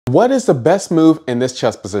What is the best move in this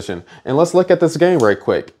chess position? And let's look at this game right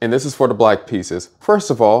quick. And this is for the black pieces. First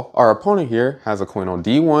of all, our opponent here has a queen on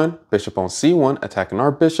d1, bishop on c1, attacking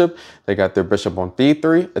our bishop. They got their bishop on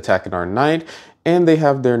d3, attacking our knight. And they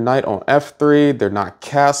have their knight on f3. They're not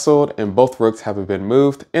castled, and both rooks haven't been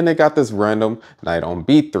moved. And they got this random knight on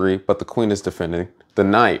b3, but the queen is defending the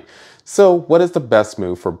knight. So what is the best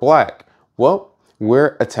move for black? Well,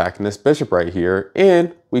 we're attacking this bishop right here,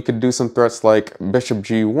 and we could do some threats like bishop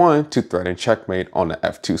g1 to threaten checkmate on the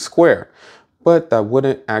f2 square. But that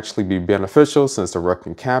wouldn't actually be beneficial since the rook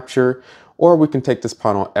can capture, or we can take this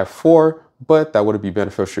pawn on f4, but that wouldn't be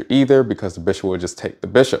beneficial either because the bishop would just take the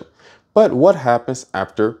bishop. But what happens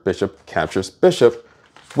after bishop captures bishop,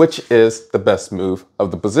 which is the best move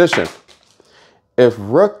of the position? If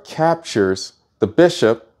rook captures the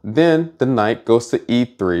bishop, then the knight goes to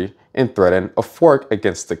e3 and threaten a fork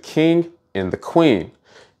against the king and the queen.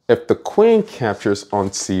 If the queen captures on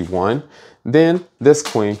c1, then this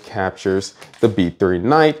queen captures the b3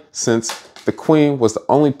 knight, since the queen was the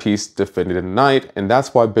only piece defending the knight, and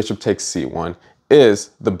that's why bishop takes c1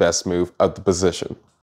 is the best move of the position.